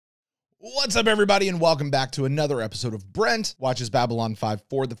What's up, everybody, and welcome back to another episode of Brent Watches Babylon 5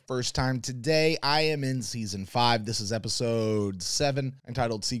 for the first time. Today, I am in Season 5. This is Episode 7,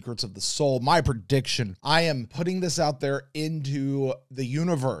 entitled Secrets of the Soul. My prediction, I am putting this out there into the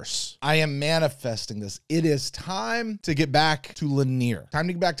universe. I am manifesting this. It is time to get back to Lanier. Time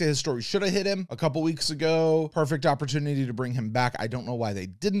to get back to his story. Should have hit him a couple weeks ago. Perfect opportunity to bring him back. I don't know why they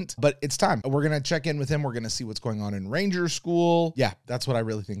didn't, but it's time. We're going to check in with him. We're going to see what's going on in Ranger School. Yeah, that's what I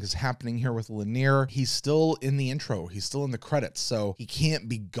really think is happening here with Lanier. He's still in the intro. He's still in the credits, so he can't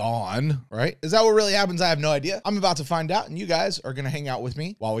be gone, right? Is that what really happens? I have no idea. I'm about to find out, and you guys are going to hang out with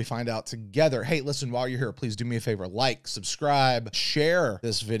me while we find out together. Hey, listen, while you're here, please do me a favor. Like, subscribe, share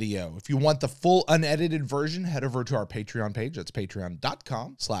this video. If you want the full unedited version, head over to our Patreon page. That's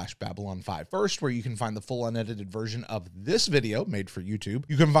patreon.com/Babylon5 First, where you can find the full unedited version of this video made for YouTube.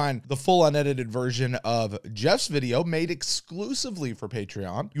 You can find the full unedited version of Jeff's video made exclusively for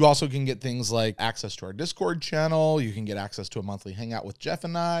Patreon. You also can get things like access to our Discord channel. You can get access to a monthly hangout with Jeff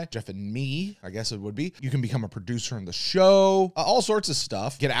and me, I guess it would be. You can become a producer in the show, all sorts of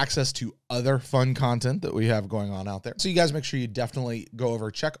stuff. Get access to other fun content that we have going on out there. So you guys make sure you definitely go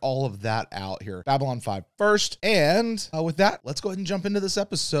over, check all of that out here. Babylon 5 First. And with that, let's go ahead and jump into this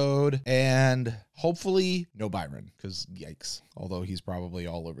episode and hopefully no Byron, because yikes. Although he's probably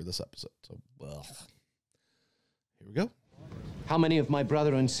all over this episode. So, well, here we go. How many of my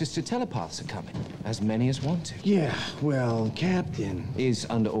brother and sister telepaths are coming? As many as want to. Yeah, well, Captain Is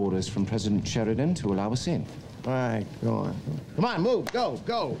under orders from President Sheridan to allow us in. All right, go on. Come on, move,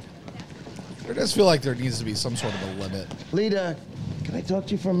 go. There does feel like there needs to be some sort of a limit. Lyta, can I talk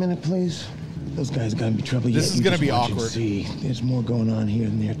to you for a minute, please? Those guys are gonna be trouble. This is gonna be awkward. See, there's more going on here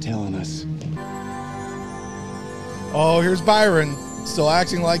than they're telling us. Oh, here's Byron, still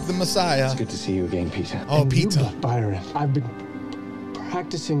acting like the Messiah. It's good to see you again, Peter. Oh, And pizza. you, Byron, I've been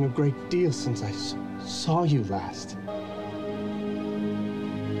practicing a great deal since I saw you last.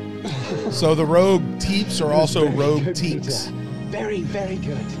 So the rogue teeps are also rogue teeps. Very, very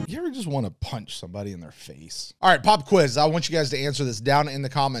good. You ever just want to punch somebody in their face? All right, pop quiz. I want you guys to answer this down in the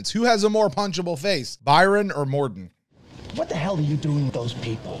comments. Who has a more punchable face, Byron or Morden? What the hell are you doing with those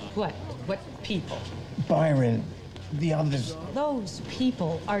people? What? What people? Byron, the others. Those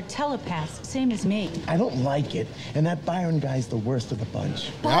people are telepaths, same as me. I don't like it, and that Byron guy's the worst of the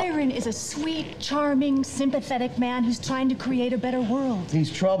bunch. Byron is a sweet, charming, sympathetic man who's trying to create a better world. He's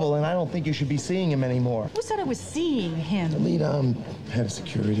trouble, and I don't think you should be seeing him anymore. Who said I was seeing him? Lyta, I'm head of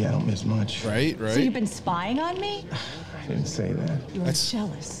security. I don't miss much. Right. So you've been spying on me? I didn't say that. You're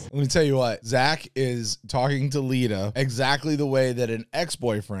jealous. Let me tell you what, Zach is talking to Lyta exactly the way that an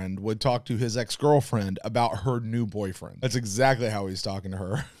ex-boyfriend would talk to his ex-girlfriend about her new boyfriend. That's exactly how he's talking to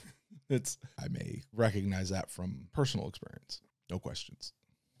her. I may recognize that from personal experience. No questions.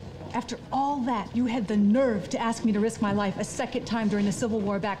 After all that, you had the nerve to ask me to risk my life a second time during the Civil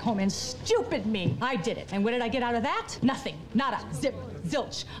War back home, and stupid me, I did it. And what did I get out of that? Nothing. Nada. Zip.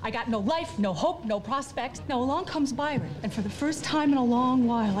 Zilch. I got no life, no hope, no prospects. Now along comes Byron, and for the first time in a long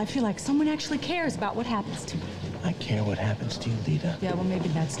while, I feel like someone actually cares about what happens to me. I care what happens to you, Lyta. Yeah, well, maybe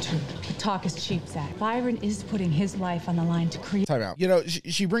that's true. But talk is cheap, Zach. Byron is putting his life on the line to create. Time out. You know,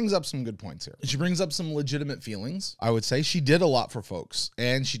 she brings up some good points here. She brings up some legitimate feelings. I would say she did a lot for folks,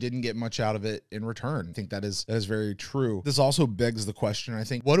 and she didn't get much out of it in return. I think that is very true. This also begs the question, I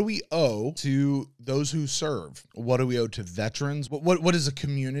think, what do we owe to those who serve? What do we owe to veterans? What does a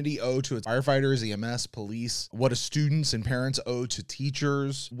community owe to its firefighters, EMS, police? What do students and parents owe to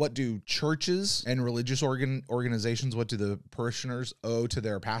teachers? What do churches and religious organizations, what do the parishioners owe to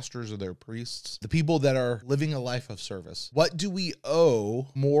their pastors or their priests? The people that are living a life of service. What do we owe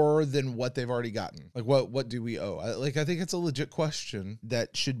more than what they've already gotten? Like, what do we owe? I think it's a legit question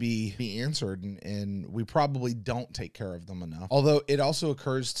that should be answered, and we probably don't take care of them enough. Although it also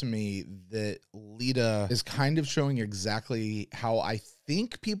occurs to me that Lyta is kind of showing exactly how I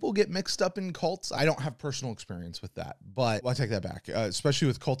think people get mixed up in cults. I don't have personal experience with that, but I take that back, especially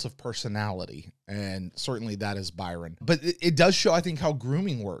with cults of personality. And certainly that is Byron. But it does show, I think, how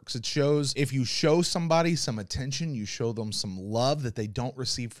grooming works. It shows if you show somebody some attention, you show them some love that they don't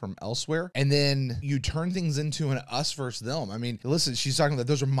receive from elsewhere, and then you turn things into an us versus them. I mean, listen, she's talking about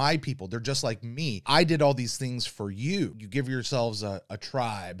those are my people. They're just like me. I did all these things for you. You give yourselves a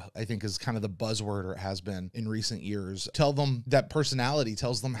tribe, I think is kind of the buzzword, or it has been in recent years. Tell them that personality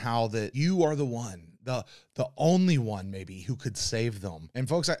tells them how that you are the one, the only one maybe who could save them. And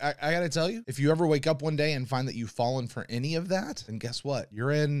folks, I gotta tell you, if you ever wake up one day and find that you've fallen for any of that, then guess what?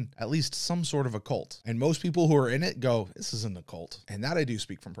 You're in at least some sort of a cult. And most people who are in it go, this isn't a cult. And that I do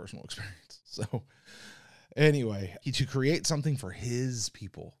speak from personal experience. So Anyway, to create something for his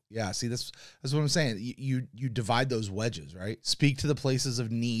people. Yeah, see, that's what I'm saying. You divide those wedges, right? Speak to the places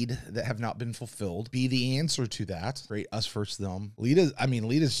of need that have not been fulfilled. Be the answer to that. Create us versus them.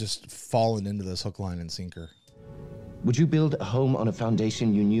 Lyta's just fallen into this hook, line, and sinker. Would you build a home on a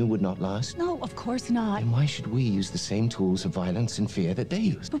foundation you knew would not last? No, of course not. Then why should we use the same tools of violence and fear that they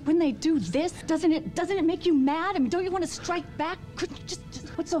use? But when they do this, doesn't it make you mad? I mean, don't you want to strike back? Couldn't you just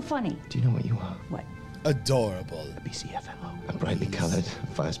what's so funny? Do you know what you are? What? Adorable. A BCFMO, a brightly colored,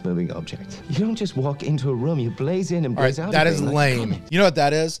 fast-moving object. You don't just walk into a room, you blaze in and blaze out. That is lame. You know what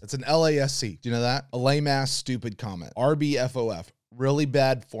that is? It's an LASC. Do you know that? A lame-ass stupid comment. RBFOF. Really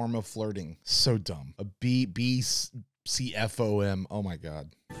bad form of flirting. So dumb. A BBCFOM. Oh my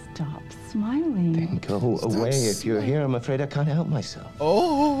God. Stop smiling. Then go away. If you're here, I'm afraid I can't help myself.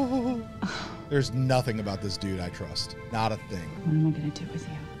 Oh. There's nothing about this dude I trust. Not a thing. What am I gonna do with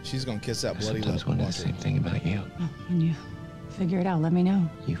you? She's gonna kiss that bloody lip. I sometimes wonder the same thing about you. Oh, when you figure it out, let me know.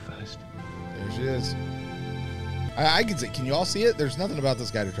 You first. There she is. I can see. Can you all see it? There's nothing about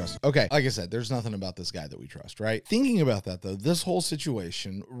this guy to trust. Okay, like I said, there's nothing about this guy that we trust, right? Thinking about that, though, this whole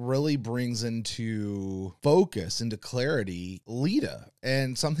situation really brings into focus, into clarity, Lyta.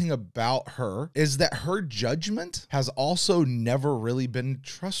 And something about her is that her judgment has also never really been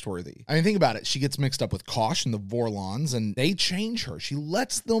trustworthy. I mean, think about it. She gets mixed up with Kosh and the Vorlons, and they change her. She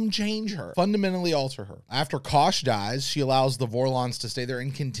lets them change her, fundamentally alter her. After Kosh dies, she allows the Vorlons to stay there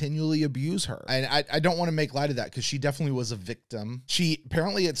and continually abuse her. And I don't want to make light of that because she definitely was a victim. She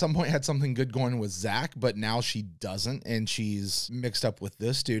apparently at some point had something good going with Zach, but now she doesn't, and she's mixed up with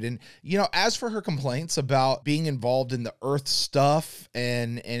this dude. And, you know, as for her complaints about being involved in the Earth stuff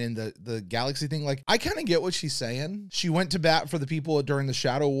and in the galaxy thing, like, I kind of get what she's saying. She went to bat for the people during the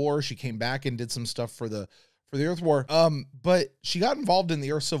Shadow War. She came back and did some stuff for the Earth War. But she got involved in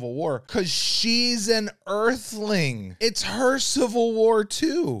the Earth Civil War because she's an Earthling. It's her Civil War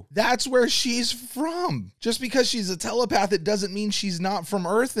too. That's where she's from. Just because she's a telepath, it doesn't mean she's not from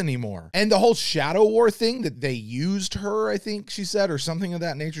Earth anymore. And the whole Shadow War thing that they used her, I think she said, or something of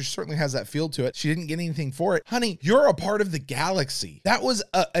that nature, she certainly has that feel to it. She didn't get anything for it. Honey, you're a part of the galaxy. That was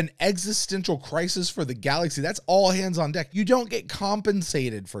an existential crisis for the galaxy. That's all hands on deck. You don't get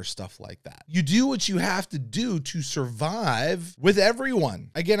compensated for stuff like that. You do what you have to do to survive with everyone.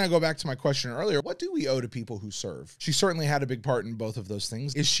 Again, I go back to my question earlier. What do we owe to people who serve? She certainly had a big part in both of those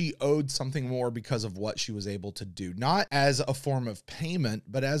things. Is she owed something more because of what she was able to do? Not as a form of payment,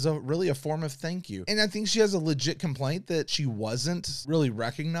 but as really a form of thank you. And I think she has a legit complaint that she wasn't really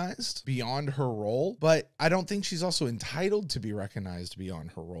recognized beyond her role, but I don't think she's also entitled to be recognized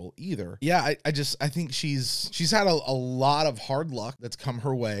beyond her role either. Yeah, I think she's had a lot of hard luck that's come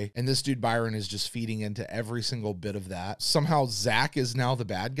her way, and this dude Byron is just feeding into every single bit of that. Somehow Zach is now the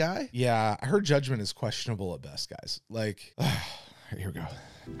bad guy. Yeah, her judgment is questionable at best, guys. Like, here we go.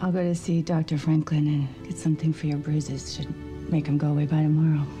 I'll go to see Dr. Franklin and get something for your bruises. Should make them go away by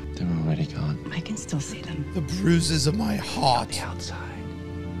tomorrow. They're already gone. I can still see them. The bruises of my heart. On the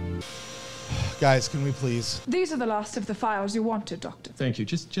outside. Guys, can we please? These are the last of the files you wanted, Doctor. Thank you.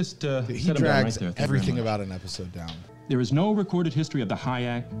 Just He set them down right drags there. Thank you everything very much. about an episode down. There is no recorded history of the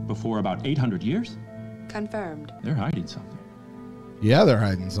Hayek before about 800 years. Confirmed. They're hiding something. Yeah, they're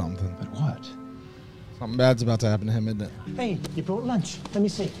hiding something. But what? Something bad's about to happen to him, isn't it? Hey, you brought lunch. Let me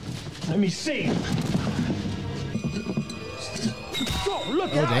see. Let me see. Oh,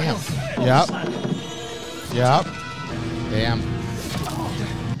 look Oh, out. damn. Yep. Damn.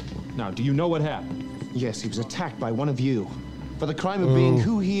 Now, do you know what happened? Yes, he was attacked by one of you for the crime of being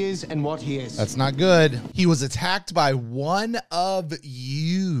who he is and what he is. That's not good. He was attacked by one of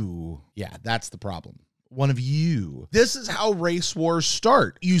you. Yeah, that's the problem. One of you. This is how race wars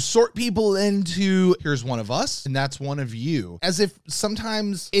start. You sort people into, here's one of us, and that's one of you. As if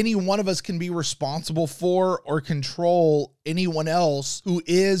sometimes any one of us can be responsible for or control anyone else who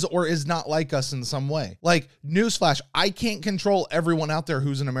is or is not like us in some way. Like, newsflash, I can't control everyone out there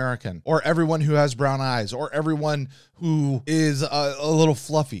who's an American, or everyone who has brown eyes, or everyone who is a little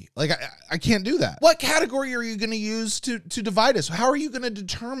fluffy. Like, I can't do that. What category are you going to use to divide us? How are you going to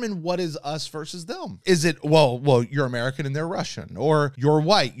determine what is us versus them? Is it, well, you're American and they're Russian, or you're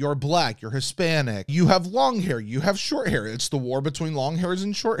white, you're black, you're Hispanic, you have long hair, you have short hair. It's the war between long hairs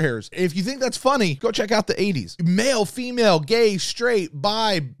and short hairs. If you think that's funny, go check out the 80s. Male, female, gay, straight,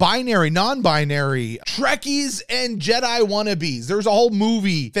 bi, binary, non-binary, Trekkies and Jedi wannabes. There's a whole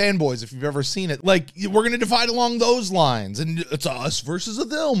movie, Fanboys, if you've ever seen it. Like, we're going to divide along those lines, and it's a us versus a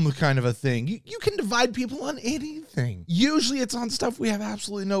them kind of a thing. You can divide people on anything. Usually it's on stuff we have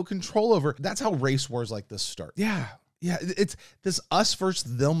absolutely no control over. That's how race wars like this start. Yeah. Yeah, it's this us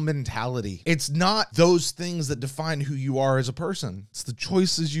versus them mentality. It's not those things that define who you are as a person. It's the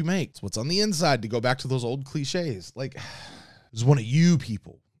choices you make. It's what's on the inside, to go back to those old cliches. Like, it's one of you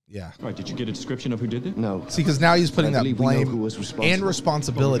people. Yeah. All right, did you get a description of who did it? No. See, because now he's putting that who blame was responsible. and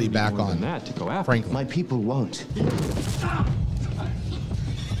responsibility back More than on that to go after. Franklin. My people won't.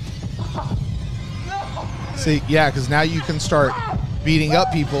 See, yeah, because now you can start beating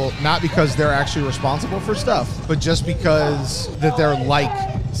up people, not because they're actually responsible for stuff, but just because that they're like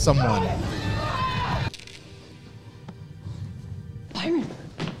someone. Byron.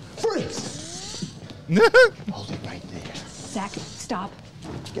 Fritz! Hold it right there. Zach, stop.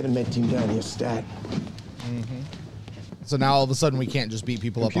 Get a med team down here, stat. So now all of a sudden we can't just beat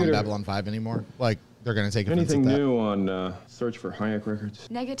people up Computer. on Babylon 5 anymore. Like, they're going to take offense Anything at that. new on search for Hayek records?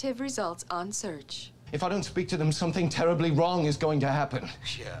 Negative results on search. If I don't speak to them, something terribly wrong is going to happen.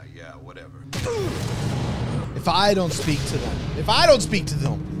 Yeah, whatever. If I don't speak to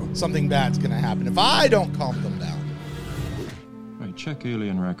them, something bad's going to happen. If I don't calm them down. Right, check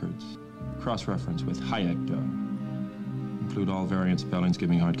alien records. Cross-reference with Hayek Doe. Include all variant spellings,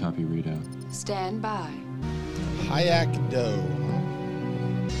 giving hard copy readout. Stand by. Hayek Doe.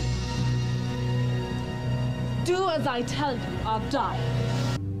 Do as I tell you, I'll die.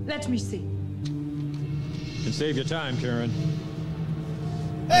 Let me see. Can save you time, Karen.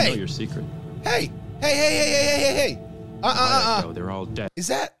 I know Hey, your secret. hey. Hayek Doe, they're all dead. Is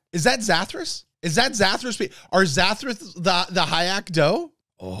that Zathras? Is that Zathras? Are Zathras the Hayek Doe?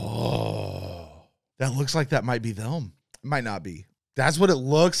 Oh, that looks like that might be them. It might not be. That's what it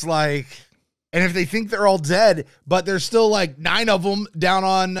looks like. And if they think they're all dead, but there's still like 9 of them down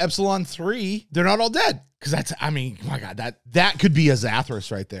on Epsilon 3, they're not all dead. Because that's, I mean, my God, that could be a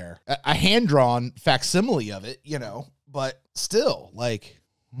Zathras right there. A hand-drawn facsimile of it, you know, but still, like,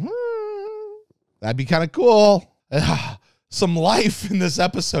 that'd be kind of cool. Some life in this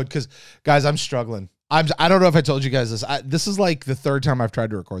episode, because, guys, I'm struggling. I don't know if I told you guys this. This is like the 3rd time I've tried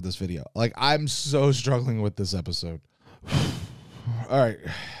to record this video. Like, I'm so struggling with this episode. All right.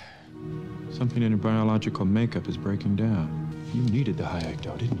 Something in your biological makeup is breaking down. You needed the Hayek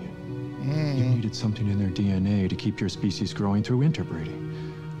Doe, didn't you? You needed something in their DNA to keep your species growing through interbreeding.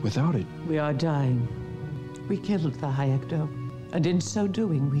 Without it, We are dying. We killed the Hayek Doe, and in so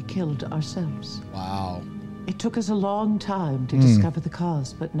doing, we killed ourselves. Wow. It took us a long time to discover the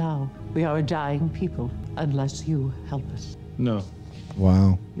cause, but now we are a dying people unless you help us. no.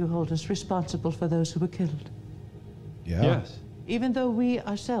 Wow. You hold us responsible for those who were killed, Yeah. Yes. even though we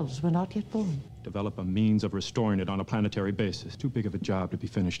ourselves were not yet born. Develop a means of restoring it on a planetary basis. Too big of a job to be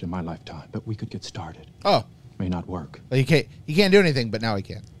finished in my lifetime, but we could get started. Oh, May not work. he can't do anything, but now he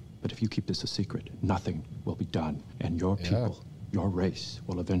can. But if you keep this a secret, nothing will be done, and your people, your race,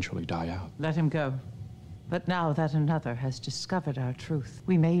 will eventually die out. Let him go. But now that another has discovered our truth,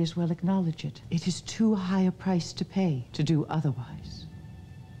 we may as well acknowledge it. It is too high a price to pay to do otherwise.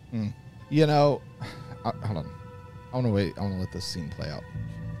 You know, hold on. I want to wait. I want to let this scene play out.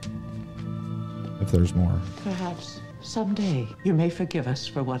 If there's more. Perhaps someday you may forgive us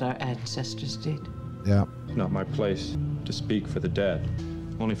for what our ancestors did. Yeah. Not my place to speak for the dead.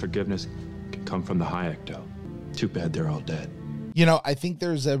 Only forgiveness can come from the Hayek Doe. Too bad they're all dead. You know, I think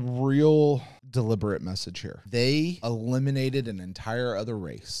there's a real deliberate message here. They eliminated an entire other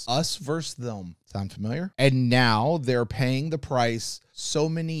race. Us versus them. Sound familiar? And now they're paying the price so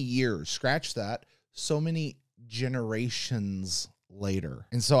many years. Scratch that. So many generations later.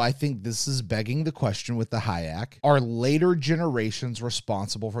 And so I think this is begging the question with the Hayek. Are later generations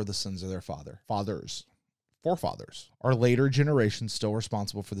responsible for the sins of their forefathers? Are later generations still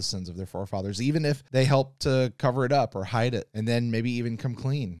responsible for the sins of their forefathers, even if they help to cover it up or hide it and then maybe even come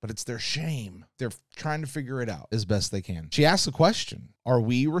clean? But it's their shame. They're trying to figure it out as best they can. She asks the question, are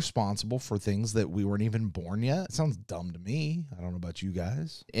we responsible for things that we weren't even born yet? It sounds dumb to me. I don't know about you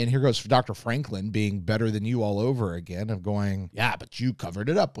guys. And here goes Dr. Franklin being better than you all over again, of going, yeah, but you covered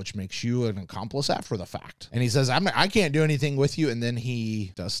it up, which makes you an accomplice after the fact. And he says, I can't do anything with you. And then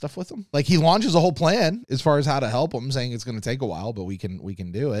he does stuff with them. Like, he launches a whole plan as far as how to help them, saying it's going to take a while, but we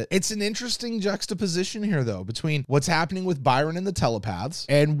can do it. It's an interesting juxtaposition here, though, between what's happening with Byron and the telepaths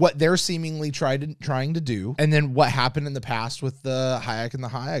and what they're seemingly trying to do, and then what happened in the past with the Hayek and the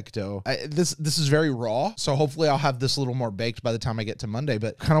Hayek Doe. This is very raw, so hopefully I'll have this a little more baked by the time I get to Monday.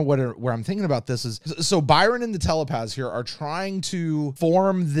 But kind of where I'm thinking about this is, so Byron and the telepaths here are trying to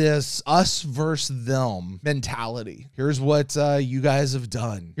form this us versus them mentality. Here's what you guys have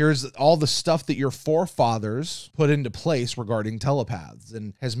done. Here's all the stuff that your forefathers put into into place regarding telepaths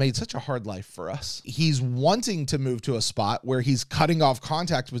and has made such a hard life for us. He's wanting to move to a spot where he's cutting off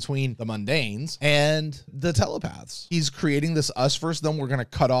contact between the mundanes and the telepaths. He's creating this us versus them. We're going to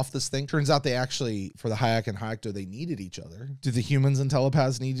cut off this thing. Turns out they actually, for the Hayek and Hayekto, they needed each other. Do the humans and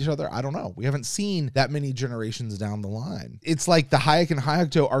telepaths need each other? I don't know. We haven't seen that many generations down the line. It's like the Hayek and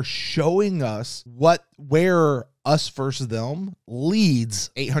Hayekto are showing us where us versus them leads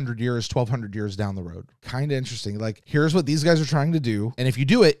 800 years, 1200 years down the road. Kind of interesting. Like, here's what these guys are trying to do. And if you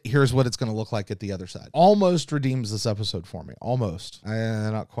do it, here's what it's going to look like at the other side. Almost redeems this episode for me. Almost.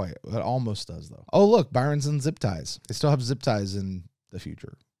 Not quite. It almost does, though. Oh, look, Byron's in zip ties. They still have zip ties in the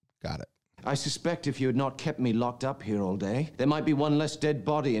future. Got it. I suspect if you had not kept me locked up here all day, there might be one less dead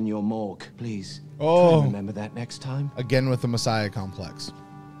body in your morgue. Please, try and remember that next time. Again with the Messiah complex.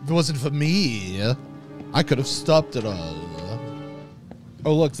 If it wasn't for me, I could have stopped it all.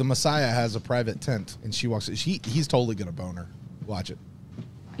 Oh, look, the Messiah has a private tent, and she walks. He's totally gonna bone her. Watch it.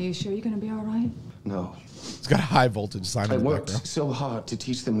 Are you sure you're gonna be all right? No. It's got a high voltage sign I in the worked background. so hard to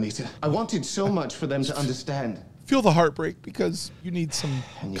teach them, Lyta. I wanted so much for them to understand. Feel the heartbreak because you need some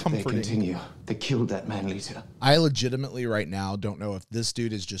And yet comforting. they continue. They killed that man, Lyta. I legitimately right now don't know if this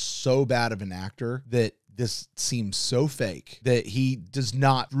dude is just so bad of an actor that this seems so fake that he does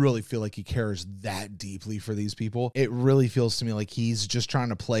not really feel like he cares that deeply for these people. It really feels to me like he's just trying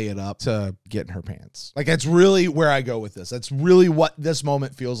to play it up to get in her pants. Like, that's really where I go with this. That's really what this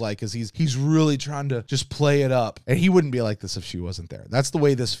moment feels like, is he's really trying to just play it up. And he wouldn't be like this if she wasn't there. That's the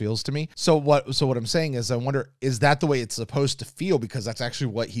way this feels to me. So what I'm saying is, I wonder, is that the way it's supposed to feel because that's actually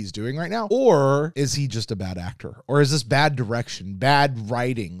what he's doing right now? Or is he just a bad actor? Or is this bad direction, bad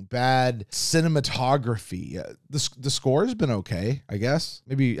writing, bad cinematography? The score has been okay, I guess.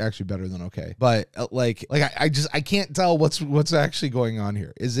 Maybe actually better than okay. But I can't tell what's actually going on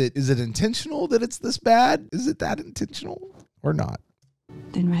here. Is it intentional that it's this bad? Is it that intentional or not?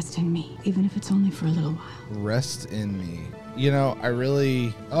 Then rest in me, even if it's only for a little while. Rest in me. You know, I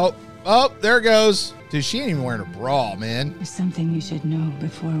really... Oh, there it goes. Dude, she ain't even wearing a bra, man. There's something you should know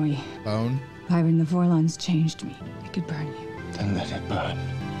before we... Bone. Byron, the Vorlons changed me. It could burn you. Then let it burn.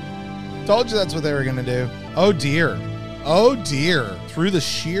 Told you that's what they were gonna do. Oh dear. Oh dear. Through the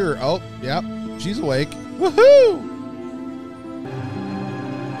sheer... Oh, yep. She's awake. Woohoo!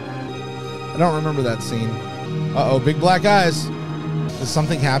 I don't remember that scene. Uh-oh, big black eyes. Is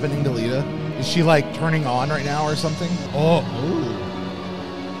something happening to Lyta? Is she like turning on right now or something? Oh, ooh.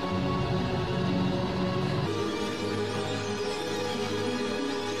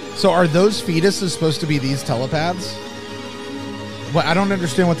 So are those fetuses supposed to be these telepaths? But I don't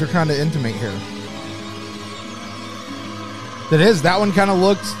understand what they're trying to intimate here. That one kind of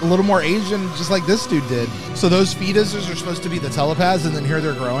looked a little more Asian, just like this dude did. So those fetuses are supposed to be the telepaths, and then here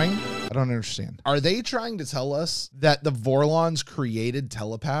they're growing? I don't understand. Are they trying to tell us that the Vorlons created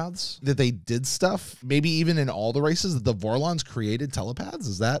telepaths? That they did stuff? Maybe even in all the races, that the Vorlons created telepaths?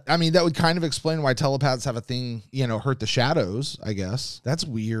 Is that? I mean, that would kind of explain why telepaths have a thing, hurt the shadows, I guess. That's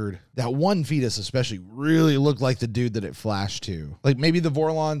weird. That one fetus especially really looked like the dude that it flashed to. Like, maybe the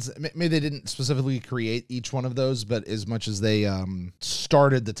Vorlons, maybe they didn't specifically create each one of those, but as much as they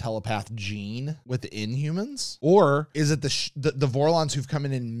started the telepath gene within humans? Or is it the Vorlons who've come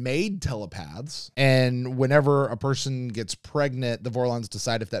in and made telepaths, and whenever a person gets pregnant, the Vorlons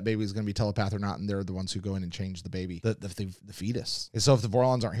decide if that baby is going to be telepath or not, and they're the ones who go in and change the baby, the fetus. And so if the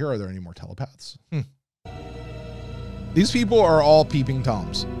Vorlons aren't here, are there any more telepaths? These people are all peeping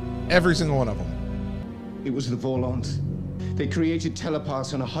Toms. Every single one of them. It was the Vorlons. They created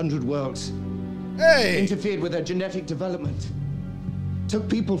telepaths on 100 worlds. Hey! Interfered with their genetic development. Took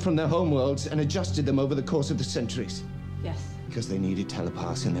people from their homeworlds and adjusted them over the course of the centuries. Yes. Because they needed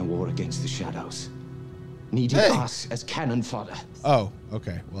telepaths in their war against the shadows. Needed us as cannon fodder. Oh,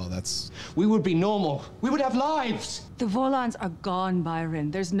 okay. Well, that's... We would be normal. We would have lives. The Vorlons are gone,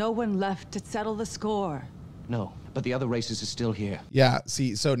 Byron. There's no one left to settle the score. No, but the other races are still here. Yeah,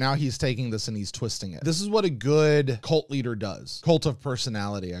 see, so now he's taking this and he's twisting it. This is what a good cult leader does. Cult of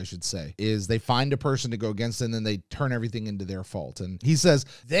personality, I should say, is they find a person to go against and then they turn everything into their fault. And he says,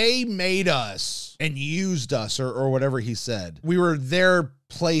 they made us and used us, or whatever he said. We were their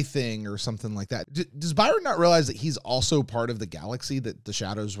plaything or something like that. Does Byron not realize that he's also part of the galaxy that the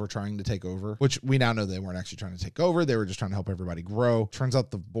shadows were trying to take over? Which we now know they weren't actually trying to take over. They were just trying to help everybody grow. Turns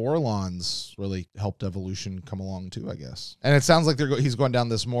out the Vorlons really helped evolution come along too, I guess. And it sounds like he's going down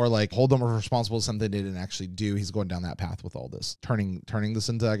this more like hold them responsible for something they didn't actually do. He's going down that path with all this. Turning this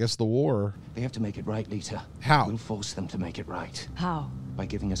into, I guess, the war. They have to make it right, Lyta. How? We'll force them to make it right. How? By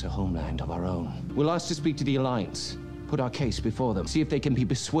giving us a homeland of our own. We'll ask to speak to the Alliance. put our case before them, see if they can be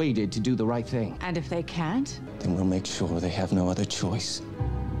persuaded to do the right thing. And if they can't? Then we'll make sure they have no other choice.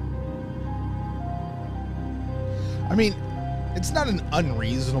 I mean, it's not an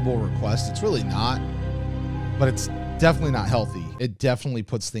unreasonable request. It's really not, but it's definitely not healthy. It definitely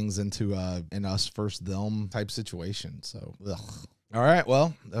puts things into an us versus them type situation. So, ugh. All right,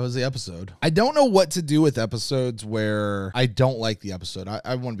 well, that was the episode. I don't know what to do with episodes where I don't like the episode.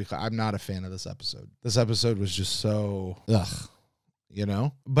 I want to be clear. I'm not a fan of this episode. This episode was just so, ugh, you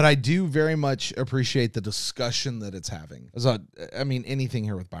know? But I do very much appreciate the discussion that it's having. I mean, anything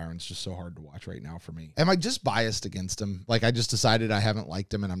here with Byron's just so hard to watch right now for me. Am I just biased against him? Like, I just decided I haven't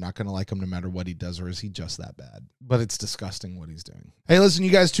liked him and I'm not going to like him no matter what he does, or is he just that bad? But it's disgusting what he's doing. Hey, listen, you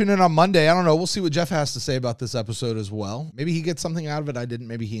guys tune in on Monday. I don't know. We'll see what Jeff has to say about this episode as well. Maybe he gets something out of it I didn't.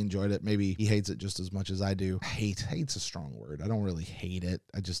 Maybe he enjoyed it. Maybe he hates it just as much as I do. Hate's a strong word. I don't really hate it.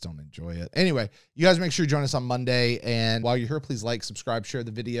 I just don't enjoy it. Anyway, you guys make sure you join us on Monday. And while you're here, please like, subscribe, share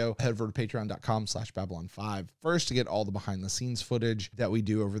the video. Head over to patreon.com/Babylon5 first to get all the behind the scenes footage that we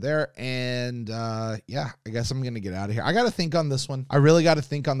do over there. And yeah, I guess I'm going to get out of here. I got to think on this one. I really got to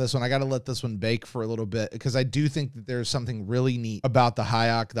think on this one. I got to let this one bake for a little bit because I do think that there's something really neat about the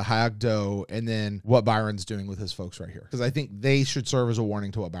Hayek dough, and then what Byron's doing with his folks right here. Because I think they should serve as a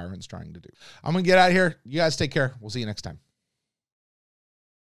warning to what Byron's trying to do. I'm going to get out of here. You guys take care. We'll see you next time.